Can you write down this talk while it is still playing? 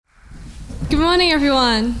morning,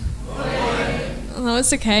 everyone. Oh,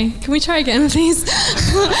 it's okay. Can we try again, please?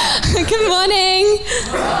 Good morning.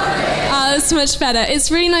 Oh, that's much better.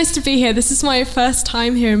 It's really nice to be here. This is my first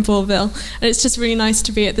time here in Bournville, and it's just really nice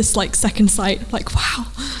to be at this second site. Wow.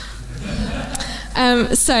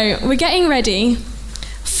 So we're getting ready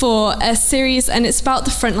for a series, and it's about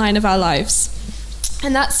the front line of our lives.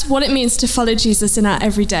 And that's what it means to follow Jesus in our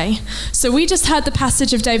everyday. So we just heard the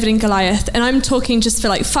passage of David and Goliath, and I'm talking just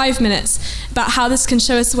for 5 minutes about how this can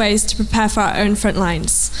show us ways to prepare for our own front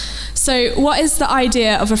lines. So what is the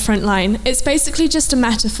idea of a front line? It's basically just a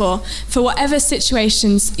metaphor for whatever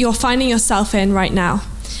situations you're finding yourself in right now.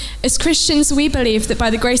 As Christians, we believe that by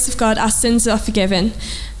the grace of God, our sins are forgiven,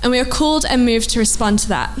 and we are called and moved to respond to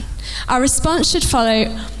that. Our response should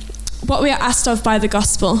follow what we are asked of by the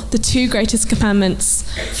gospel, the 2 greatest commandments.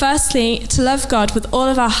 Firstly, to love God with all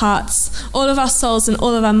of our hearts, all of our souls, and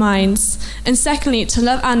all of our minds. And secondly, to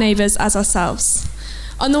love our neighbours as ourselves.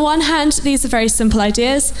 On the one hand, these are very simple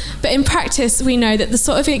ideas, but in practice, we know that the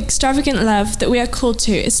sort of extravagant love that we are called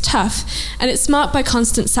to is tough, and it's marked by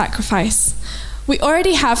constant sacrifice. We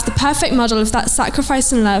already have the perfect model of that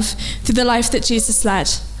sacrifice and love through the life that Jesus led.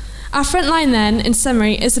 Our front line then, in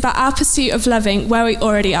summary, is about our pursuit of loving where we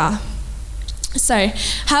already are. So,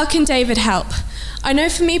 how can David help? I know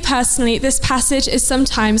for me personally, this passage is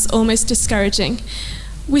sometimes almost discouraging.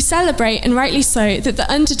 We celebrate, and rightly so, that the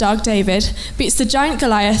underdog David beats the giant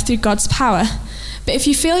Goliath through God's power. But if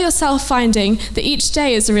you feel yourself finding that each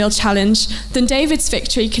day is a real challenge, then David's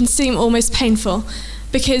victory can seem almost painful,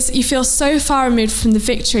 because you feel so far removed from the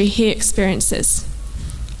victory he experiences.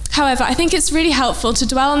 However, I think it's really helpful to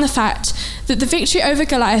dwell on the fact that the victory over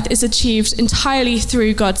Goliath is achieved entirely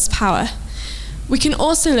through God's power. We can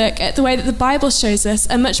also look at the way that the Bible shows us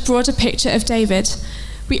a much broader picture of David.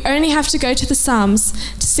 We only have to go to the Psalms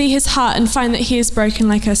to see his heart and find that he is broken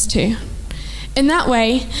like us too. In that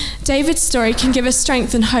way, David's story can give us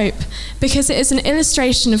strength and hope because it is an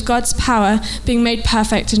illustration of God's power being made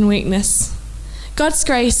perfect in weakness. God's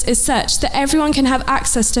grace is such that everyone can have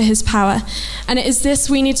access to his power, and it is this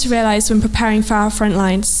we need to realize when preparing for our front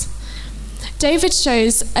lines. David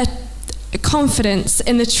shows a confidence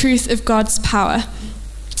in the truth of God's power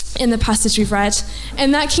in the passage we've read,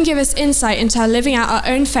 and that can give us insight into our living out our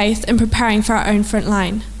own faith and preparing for our own front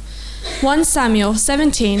line. 1 Samuel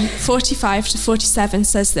 17:45-47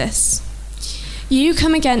 says this: "You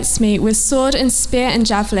come against me with sword and spear and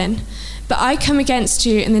javelin, but I come against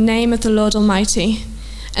you in the name of the Lord Almighty."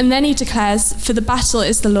 And then he declares, "For the battle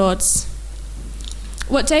is the Lord's."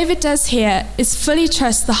 What David does here is fully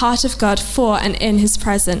trust the heart of God for and in his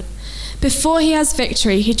presence. Before he has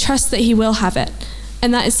victory, he trusts that he will have it,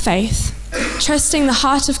 and that is faith, trusting the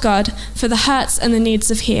heart of God for the hurts and the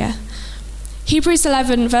needs of here. Hebrews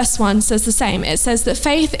 11 verse 1 says the same. It says that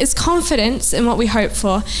faith is confidence in what we hope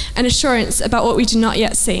for and assurance about what we do not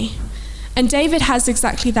yet see. And David has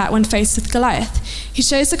exactly that when faced with Goliath. He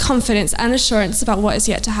shows a confidence and assurance about what is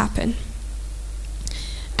yet to happen.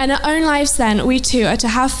 In our own lives then, we too are to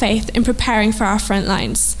have faith in preparing for our front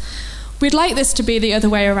lines. We'd like this to be the other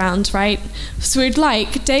way around, right? So we'd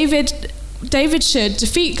like David should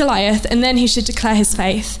defeat Goliath and then he should declare his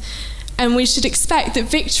faith. And we should expect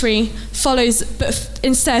that victory follows, but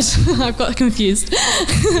instead, I've got confused.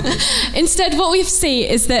 Instead, what we see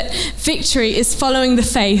is that victory is following the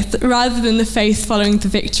faith rather than the faith following the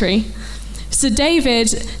victory. So David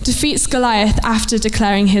defeats Goliath after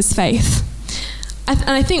declaring his faith.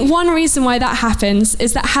 And I think one reason why that happens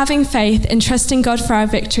is that having faith and trusting God for our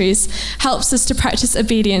victories helps us to practice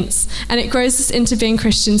obedience, and it grows us into being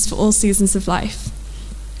Christians for all seasons of life.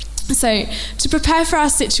 So, to prepare for our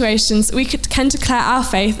situations, we can declare our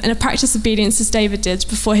faith and practice obedience as David did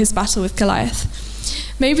before his battle with Goliath.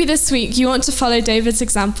 Maybe this week you want to follow David's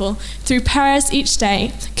example through prayers each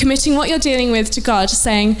day, committing what you're dealing with to God,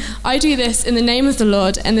 saying, "I do this in the name of the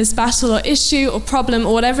Lord, and this battle or issue or problem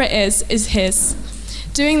or whatever it is his."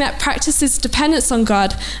 Doing that practices dependence on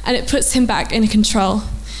God, and it puts him back in control.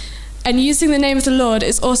 And using the name of the Lord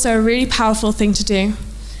is also a really powerful thing to do.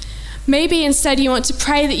 Maybe instead you want to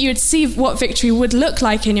pray that you would see what victory would look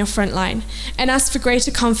like in your front line and ask for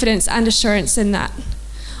greater confidence and assurance in that.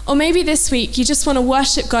 Or maybe this week you just want to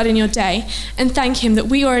worship God in your day and thank him that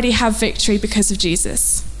we already have victory because of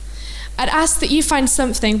Jesus. I'd ask that you find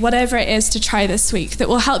something, whatever it is, to try this week that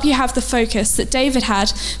will help you have the focus that David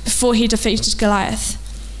had before he defeated Goliath.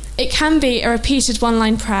 It can be a repeated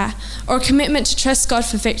one-line prayer, or a commitment to trust God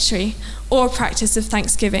for victory, or a practice of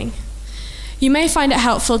thanksgiving. You may find it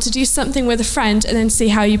helpful to do something with a friend and then see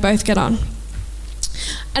how you both get on.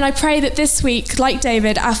 And I pray that this week, like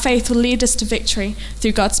David, our faith will lead us to victory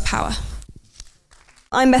through God's power.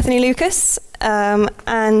 I'm Bethany Lucas,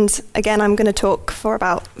 and again, I'm going to talk for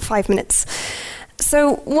about 5 minutes.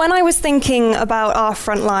 So when I was thinking about our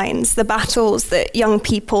front lines, the battles that young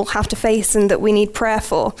people have to face and that we need prayer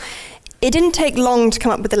for, it didn't take long to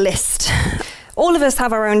come up with a list. All of us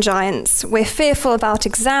have our own giants. We're fearful about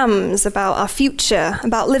exams, about our future,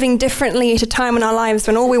 about living differently at a time in our lives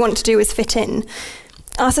when all we want to do is fit in.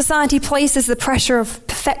 Our society places the pressure of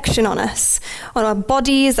perfection on us, on our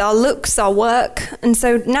bodies, our looks, our work, and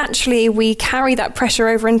so naturally we carry that pressure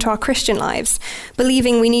over into our Christian lives,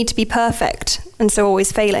 believing we need to be perfect, and so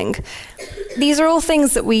always failing. These are all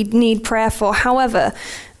things that we need prayer for. However,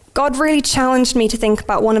 God really challenged me to think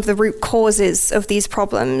about one of the root causes of these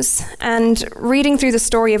problems, and reading through the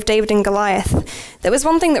story of David and Goliath, there was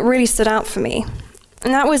one thing that really stood out for me.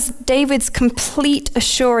 And that was David's complete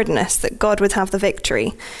assuredness that God would have the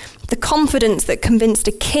victory, the confidence that convinced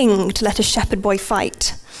a king to let a shepherd boy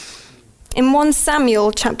fight. In 1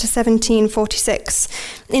 Samuel chapter 17:46,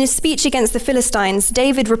 in his speech against the Philistines,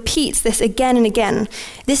 David repeats this again and again.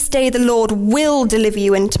 "This day the Lord will deliver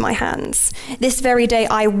you into my hands. This very day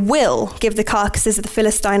I will give the carcasses of the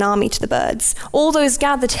Philistine army to the birds. All those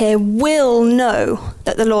gathered here will know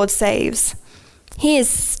that the Lord saves." He is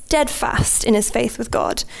steadfast in his faith with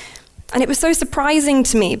God. And it was so surprising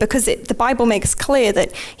to me because the Bible makes clear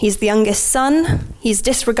that he's the youngest son, he's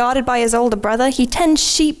disregarded by his older brother, he tends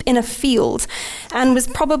sheep in a field, and was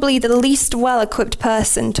probably the least well-equipped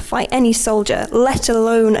person to fight any soldier, let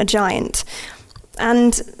alone a giant.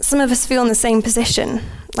 And some of us feel in the same position,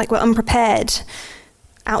 like we're unprepared,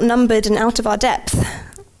 outnumbered and out of our depth.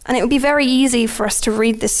 And it would be very easy for us to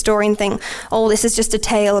read this story and think, oh, this is just a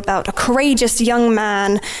tale about a courageous young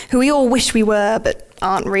man who we all wish we were, but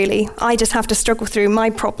aren't really. I just have to struggle through my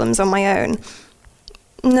problems on my own.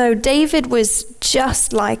 No, David was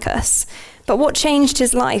just like us. But what changed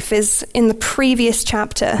his life is in the previous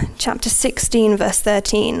chapter 16, verse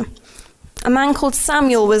 13. A man called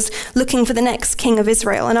Samuel was looking for the next king of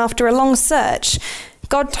Israel, and after a long search,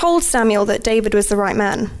 God told Samuel that David was the right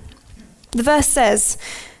man. The verse says,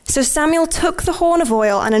 "So Samuel took the horn of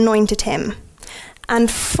oil and anointed him.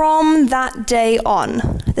 And from that day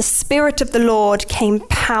on, the Spirit of the Lord came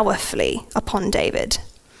powerfully upon David."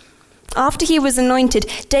 After he was anointed,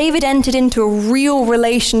 David entered into a real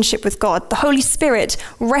relationship with God. The Holy Spirit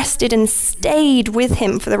rested and stayed with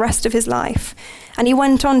him for the rest of his life. And he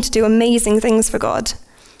went on to do amazing things for God.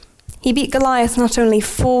 He beat Goliath not only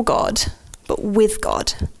for God, but with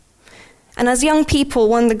God. And as young people,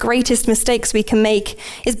 one of the greatest mistakes we can make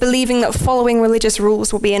is believing that following religious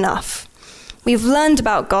rules will be enough. We've learned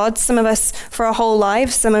about God, some of us for our whole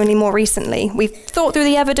lives, some only more recently. We've thought through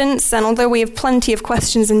the evidence, and although we have plenty of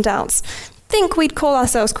questions and doubts, think we'd call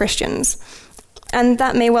ourselves Christians. And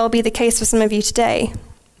that may well be the case for some of you today.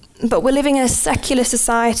 But we're living in a secular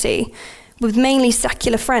society with mainly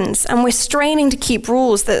secular friends, and we're straining to keep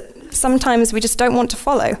rules that sometimes we just don't want to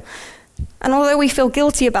follow. And although we feel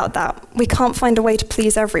guilty about that, we can't find a way to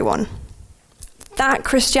please everyone. That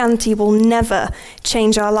Christianity will never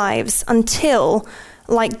change our lives until,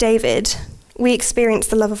 like David, we experience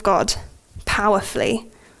the love of God powerfully.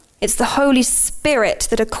 It's the Holy Spirit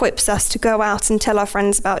that equips us to go out and tell our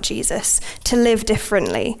friends about Jesus, to live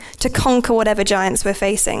differently, to conquer whatever giants we're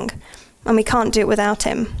facing. And we can't do it without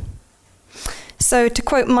him. So to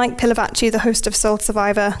quote Mike Pilavachi, the host of Soul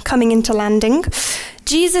Survivor, coming into landing,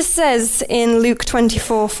 Jesus says in Luke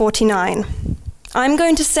 24:49, "I'm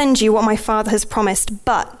going to send you what my Father has promised,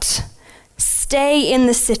 but stay in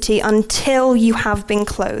the city until you have been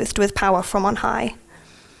clothed with power from on high."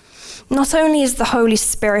 Not only is the Holy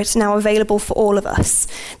Spirit now available for all of us,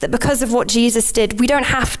 that because of what Jesus did, we don't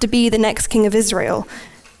have to be the next king of Israel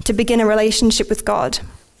to begin a relationship with God.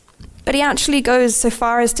 But he actually goes so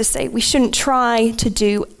far as to say we shouldn't try to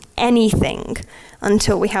do anything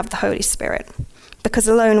until we have the Holy Spirit, because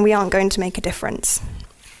alone we aren't going to make a difference.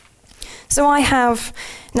 So I have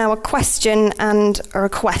now a question and a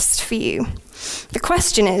request for you. The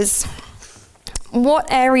question is, what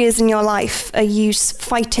areas in your life are you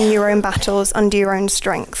fighting your own battles under your own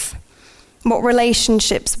strength? What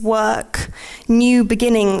relationships, work, new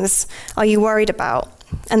beginnings are you worried about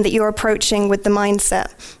and that you're approaching with the mindset,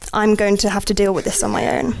 I'm going to have to deal with this on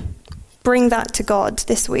my own? Bring that to God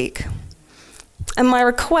this week. And my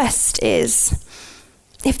request is,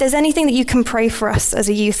 if there's anything that you can pray for us as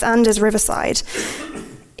a youth and as Riverside,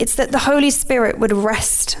 it's that the Holy Spirit would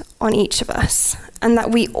rest on each of us and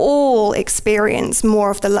that we all experience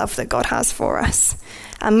more of the love that God has for us.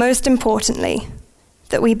 And most importantly,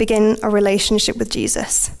 that we begin a relationship with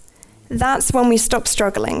Jesus. That's when we stop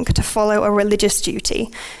struggling to follow a religious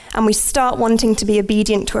duty and we start wanting to be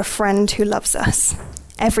obedient to a friend who loves us.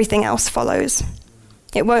 everything else follows.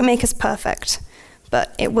 It won't make us perfect,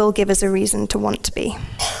 but it will give us a reason to want to be.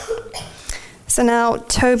 So now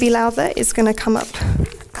Toby Lowther is going to come up.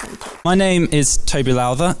 My name is Toby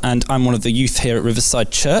Lowther, and I'm one of the youth here at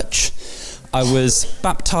Riverside Church. I was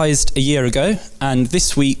baptised a year ago, and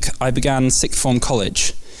this week I began sixth form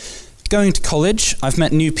college. Going to college, I've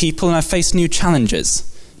met new people and I've faced new challenges,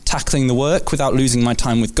 tackling the work without losing my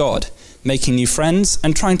time with God, making new friends,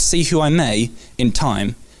 and trying to see who I may, in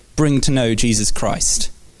time, bring to know Jesus Christ.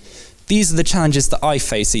 These are the challenges that I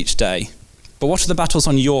face each day. But what are the battles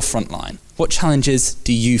on your front line? What challenges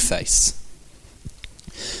do you face?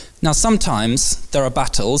 Now, sometimes there are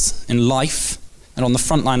battles in life and on the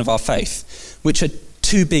front line of our faith which are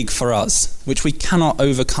too big for us, which we cannot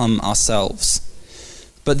overcome ourselves.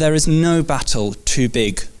 But there is no battle too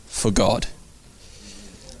big for God.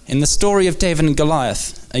 In the story of David and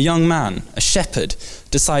Goliath, a young man, a shepherd,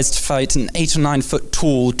 decides to fight an 8 or 9 foot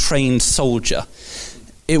tall, trained soldier.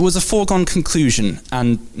 It was a foregone conclusion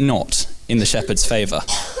and not in the shepherd's favour.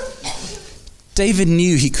 David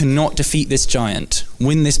knew he could not defeat this giant,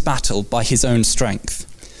 win this battle by his own strength.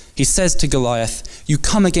 He says to Goliath, "You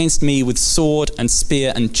come against me with sword and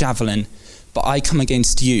spear and javelin, but I come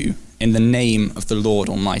against you in the name of the Lord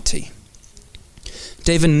Almighty."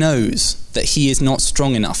 David knows that he is not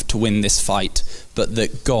strong enough to win this fight, but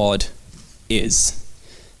that God is.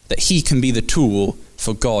 That he can be the tool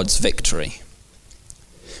for God's victory.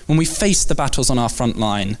 When we face the battles on our front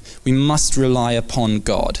line, we must rely upon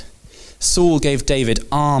God. Saul gave David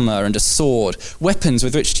armor and a sword, weapons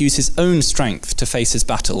with which to use his own strength to face his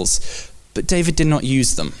battles, but David did not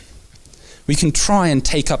use them. We can try and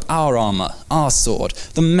take up our armor, our sword,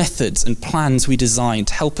 the methods and plans we design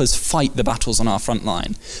to help us fight the battles on our front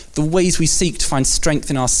line, the ways we seek to find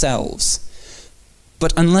strength in ourselves.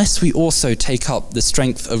 But unless we also take up the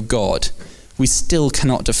strength of God, we still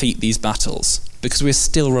cannot defeat these battles because we're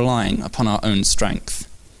still relying upon our own strength.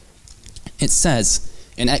 It says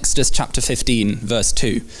in Exodus chapter 15, verse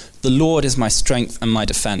 2, "The Lord is my strength and my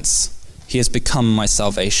defense. He has become my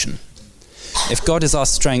salvation." If God is our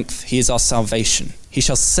strength, he is our salvation. He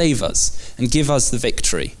shall save us and give us the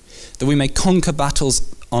victory, that we may conquer battles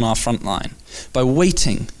on our front line. By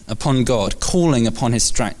waiting upon God, calling upon his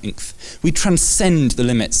strength, we transcend the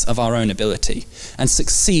limits of our own ability and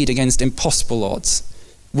succeed against impossible odds,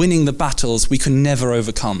 winning the battles we could never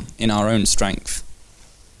overcome in our own strength.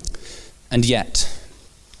 And yet,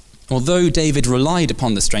 although David relied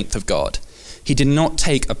upon the strength of God, he did not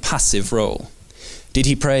take a passive role. Did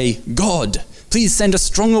he pray, "God, please send a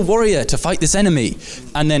stronger warrior to fight this enemy,"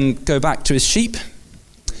 and then go back to his sheep?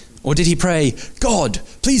 Or did he pray, "God,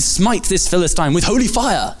 please smite this Philistine with holy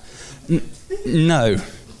fire"? No.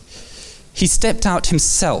 He stepped out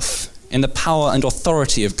himself in the power and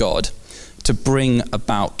authority of God to bring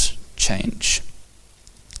about change.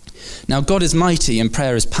 Now, God is mighty and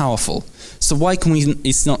prayer is powerful, so why can we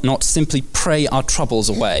not simply pray our troubles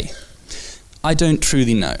away? I don't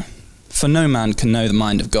truly know, for no man can know the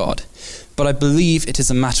mind of God, but I believe it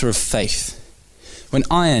is a matter of faith. When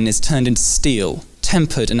iron is turned into steel,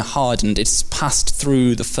 tempered and hardened, it is passed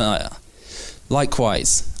through the fire.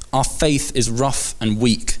 Likewise, our faith is rough and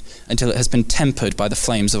weak until it has been tempered by the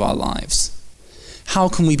flames of our lives. How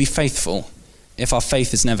can we be faithful if our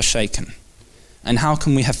faith is never shaken? And how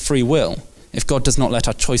can we have free will if God does not let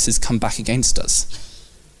our choices come back against us?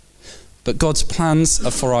 But God's plans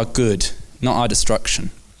are for our good, not our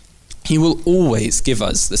destruction. He will always give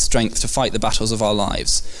us the strength to fight the battles of our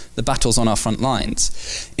lives, the battles on our front lines,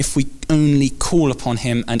 if we only call upon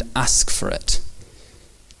him and ask for it.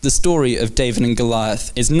 The story of David and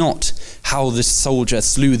Goliath is not how the soldier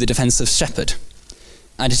slew the defensive shepherd,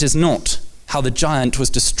 and it is not how the giant was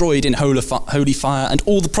destroyed in holy fire and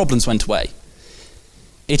all the problems went away.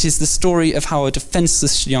 It is the story of how a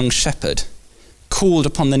defenseless young shepherd called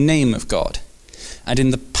upon the name of God, and in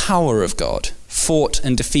the power of God, fought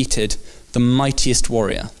and defeated the mightiest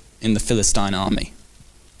warrior in the Philistine army.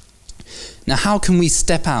 Now, how can we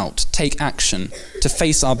step out, take action to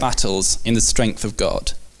face our battles in the strength of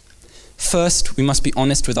God? First, we must be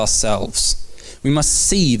honest with ourselves. We must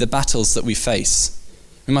see the battles that we face.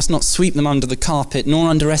 We must not sweep them under the carpet nor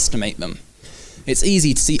underestimate them. It's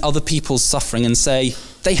easy to see other people's suffering and say,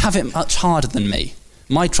 "They have it much harder than me.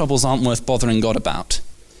 My troubles aren't worth bothering God about."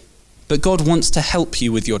 But God wants to help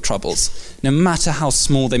you with your troubles, no matter how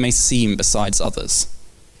small they may seem besides others.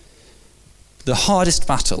 The hardest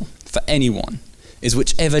battle for anyone is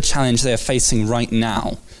whichever challenge they are facing right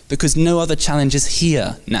now, because no other challenge is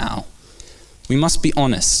here now. We must be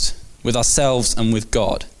honest with ourselves and with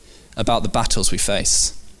God about the battles we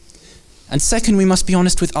face. And second, we must be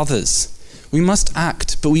honest with others. We must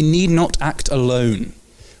act, but we need not act alone.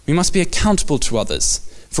 We must be accountable to others,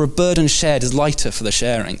 for a burden shared is lighter for the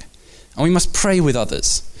sharing. And we must pray with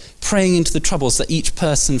others, praying into the troubles that each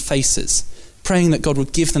person faces, praying that God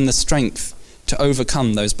would give them the strength to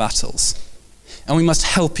overcome those battles. And we must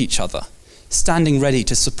help each other, standing ready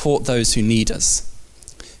to support those who need us.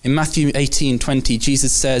 In Matthew 18:20,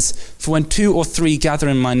 Jesus says, "For when 2 or 3 gather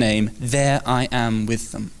in my name, there I am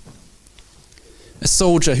with them." A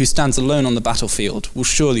soldier who stands alone on the battlefield will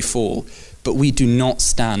surely fall, but we do not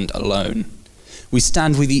stand alone. We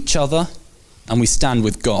stand with each other, and we stand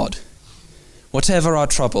with God. Whatever our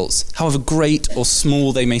troubles, however great or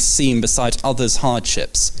small they may seem beside others'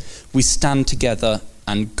 hardships, we stand together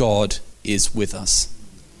and God is with us.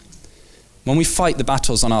 When we fight the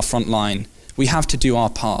battles on our front line, we have to do our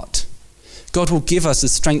part. God will give us the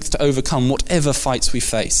strength to overcome whatever fights we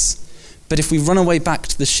face. But if we run away back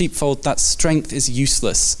to the sheepfold, that strength is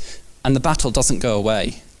useless and the battle doesn't go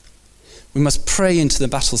away. We must pray into the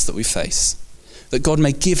battles that we face, that God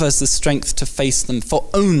may give us the strength to face them, for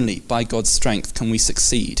only by God's strength can we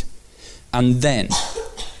succeed. And then,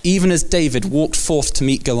 even as David walked forth to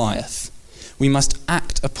meet Goliath, we must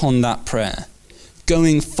act upon that prayer,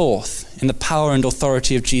 going forth in the power and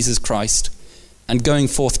authority of Jesus Christ, and going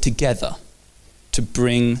forth together to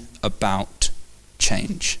bring about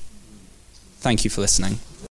change. Thank you for listening.